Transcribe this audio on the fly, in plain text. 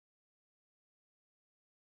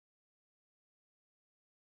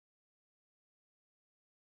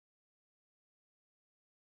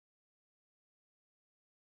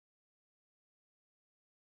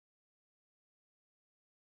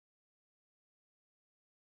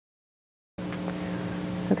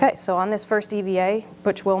Okay, so on this first EVA,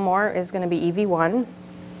 Butch Wilmore is going to be EV1,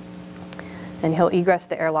 and he'll egress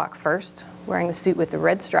the airlock first, wearing the suit with the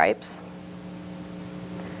red stripes.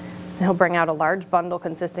 And he'll bring out a large bundle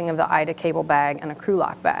consisting of the EVA cable bag and a crew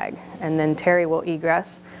lock bag, and then Terry will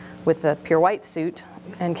egress with the pure white suit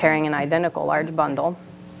and carrying an identical large bundle.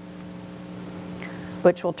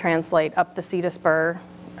 Butch will translate up the CETA spur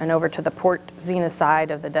and over to the port zenith side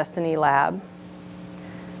of the Destiny lab,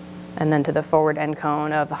 and then to the forward end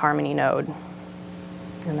cone of the Harmony node.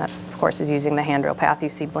 And that, of course, is using the handrail path you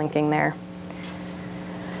see blinking there.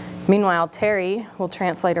 Meanwhile, Terry will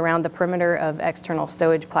translate around the perimeter of external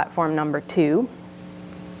stowage platform number 2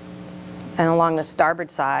 and along the starboard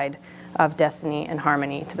side of Destiny and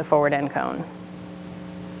Harmony to the forward end cone.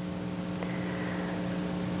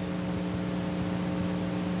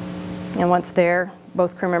 And once there,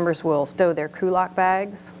 both crew members will stow their crew lock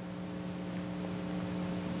bags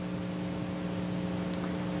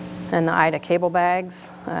and the EVA cable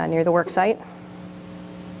bags near the work site.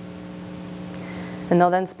 And they'll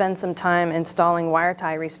then spend some time installing wire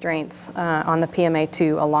tie restraints on the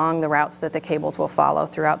PMA2 along the routes that the cables will follow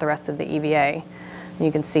throughout the rest of the EVA. And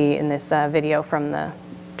you can see in this video from the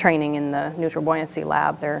training in the neutral buoyancy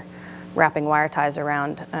lab, they're wrapping wire ties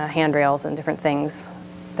around handrails and different things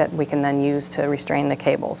that we can then use to restrain the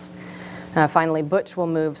cables. Finally, Butch will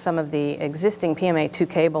move some of the existing PMA2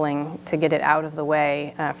 cabling to get it out of the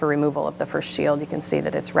way for removal of the first shield. You can see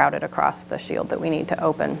that it's routed across the shield that we need to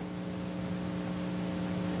open.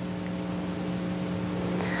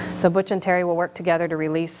 So Butch and Terry will work together to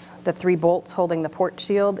release the 3 bolts holding the port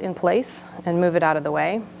shield in place and move it out of the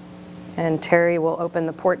way. And Terry will open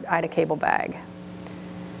the port EVA cable bag.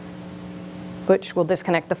 Butch will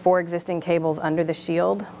disconnect the 4 existing cables under the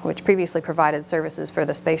shield, which previously provided services for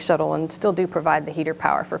the space shuttle and still do provide the heater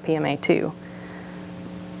power for PMA2.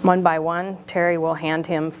 One by one, Terry will hand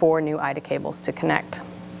him 4 new EVA cables to connect.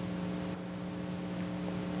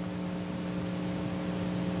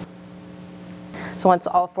 So once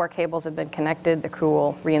all 4 cables have been connected, the crew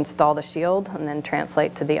will reinstall the shield and then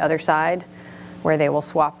translate to the other side, where they will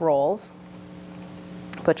swap roles.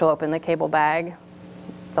 Butch will open the cable bag.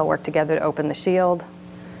 They'll work together to open the shield.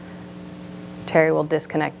 Terry will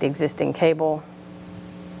disconnect the existing cable,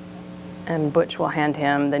 and Butch will hand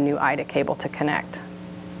him the new EVA cable to connect.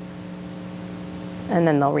 And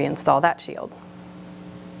then they'll reinstall that shield.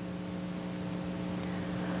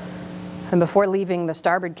 And before leaving the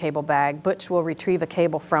starboard cable bag, Butch will retrieve a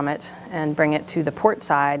cable from it and bring it to the port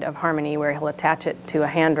side of Harmony, where he'll attach it to a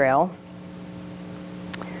handrail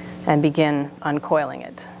and begin uncoiling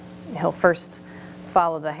it. He'll first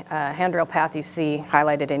follow the handrail path you see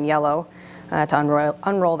highlighted in yellow to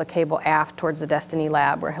unroll the cable aft towards the Destiny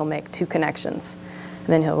lab, where he'll make 2 connections. And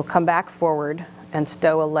then he'll come back forward and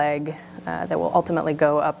stow a leg that will ultimately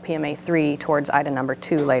go up PMA3 towards EVA number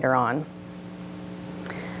 2 later on.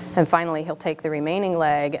 And finally, he'll take the remaining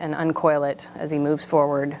leg and uncoil it as he moves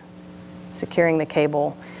forward, securing the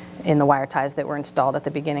cable in the wire ties that were installed at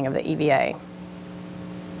the beginning of the EVA.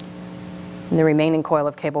 And the remaining coil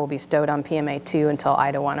of cable will be stowed on PMA2 until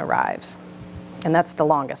EVA 1 arrives. And that's the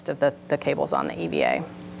longest of the cables on the EVA.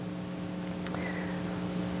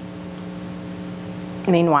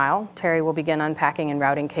 Meanwhile, Terry will begin unpacking and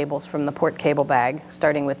routing cables from the port cable bag,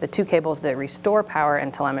 starting with the 2 cables that restore power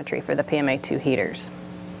and telemetry for the PMA2 heaters.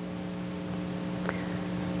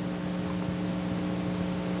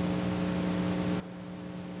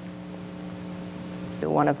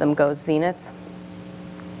 One of them goes zenith,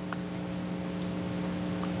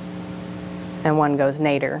 and one goes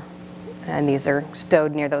nadir. And these are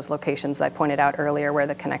stowed near those locations I pointed out earlier where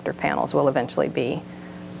the connector panels will eventually be.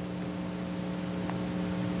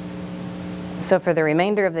 So for the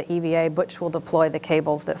remainder of the EVA, Butch will deploy the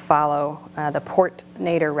cables that follow the port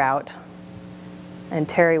nadir route, and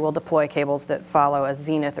Terry will deploy cables that follow a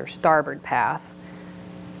zenith or starboard path.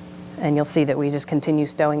 And you'll see that we just continue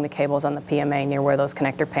stowing the cables on the PMA near where those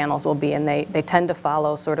connector panels will be, and they tend to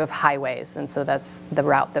follow sort of highways, and so that's the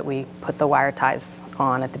route that we put the wire ties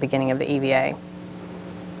on at the beginning of the EVA.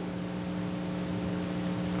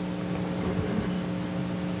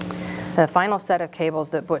 The final set of cables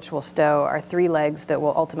that Butch will stow are 3 legs that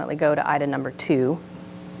will ultimately go to EVA number 2,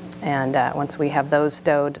 and once we have those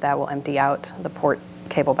stowed, that will empty out the port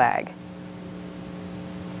cable bag.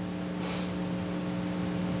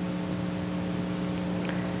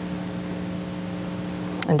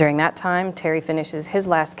 And during that time, Terry finishes his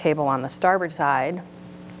last cable on the starboard side,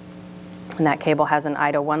 and that cable has an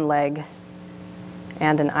EVA 1 leg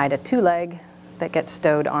and an EVA 2 leg that gets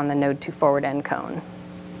stowed on the node 2 forward end cone.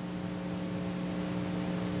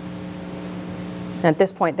 At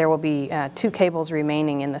this point, there will be 2 cables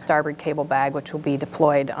remaining in the starboard cable bag, which will be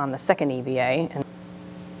deployed on the second EVA.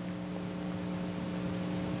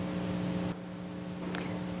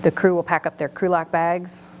 The crew will pack up their crew lock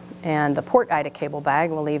bags, and the port IDA cable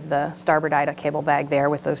bag will leave the starboard IDA cable bag there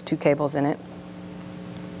with those 2 cables in it.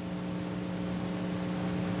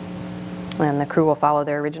 And the crew will follow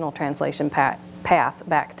their original translation path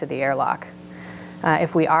back to the airlock.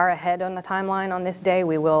 If we are ahead on the timeline on this day,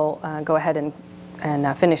 we will go ahead and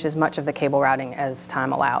finish as much of the cable routing as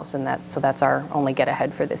time allows, and so that's our only get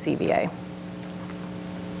ahead for this EVA.